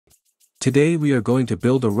Today we are going to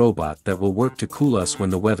build a robot that will work to cool us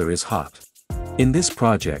when the weather is hot. In this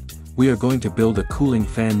project, we are going to build a cooling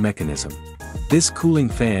fan mechanism. This cooling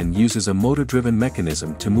fan uses a motor-driven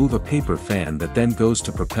mechanism to move a paper fan that then goes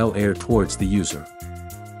to propel air towards the user.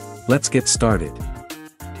 Let's get started.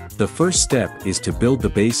 The first step is to build the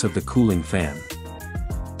base of the cooling fan.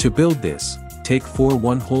 To build this, take 4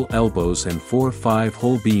 1-hole elbows and 4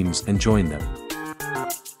 5-hole beams and join them.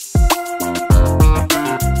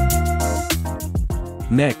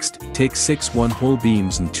 Next, take 6 1-hole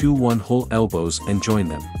beams and 2 1-hole elbows and join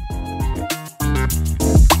them.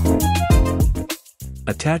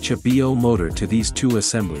 Attach a BO motor to these 2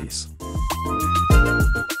 assemblies.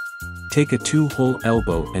 Take a 2-hole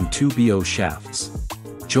elbow and 2 BO shafts.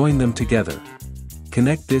 Join them together.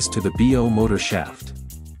 Connect this to the BO motor shaft.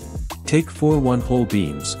 Take 4 1-hole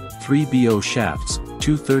beams, 3 BO shafts,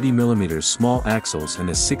 2 30mm small axles and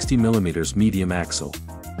a 60mm medium axle.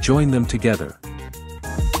 Join them together.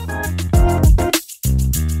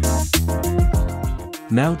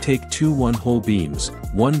 Now take 2 1-hole beams,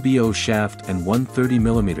 1 BO shaft and 1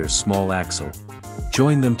 30mm small axle.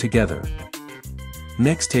 Join them together.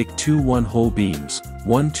 Next take 2 1-hole beams,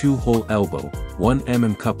 1 2-hole elbow,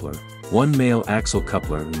 1 coupler, 1 male axle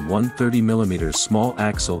coupler and 1 30mm small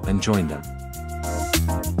axle and join them.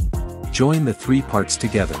 Join the 3 parts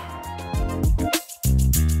together.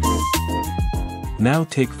 Now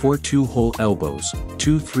take 4 2-hole elbows,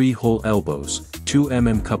 2 3-hole elbows, 2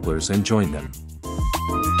 couplers and join them.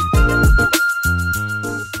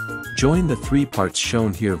 Join the 3 parts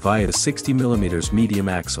shown here via the 60mm medium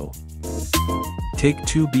axle. Take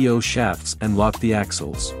 2 BO shafts and lock the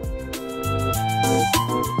axles.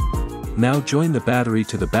 Now join the battery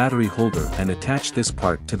to the battery holder and attach this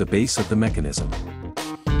part to the base of the mechanism.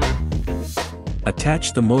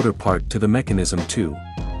 Attach the motor part to the mechanism too.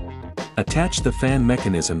 Attach the fan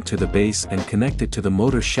mechanism to the base and connect it to the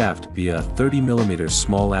motor shaft via a 30mm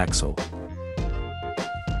small axle.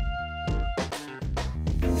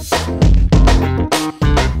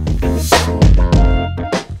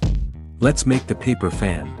 Let's make the paper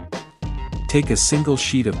fan. Take a single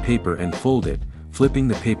sheet of paper and fold it, flipping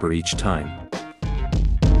the paper each time.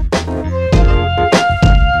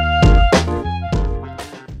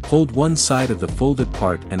 Hold one side of the folded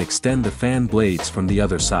part and extend the fan blades from the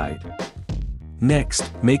other side.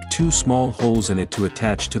 Next, make 2 small holes in it to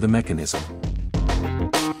attach to the mechanism.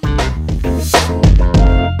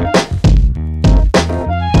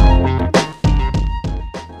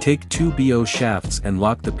 Take 2 BO shafts and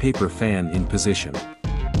lock the paper fan in position.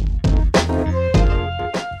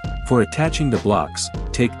 For attaching the blocks,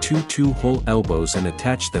 take 2 2-hole elbows and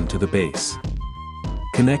attach them to the base.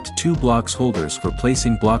 Connect 2 blocks holders for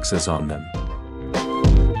placing bloxes on them.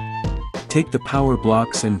 Take the power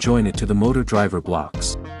blocks and join it to the motor driver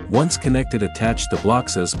blocks. Once connected, attach the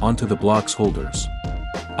bloxes onto the blocks holders.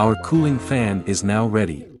 Our cooling fan is now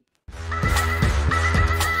ready.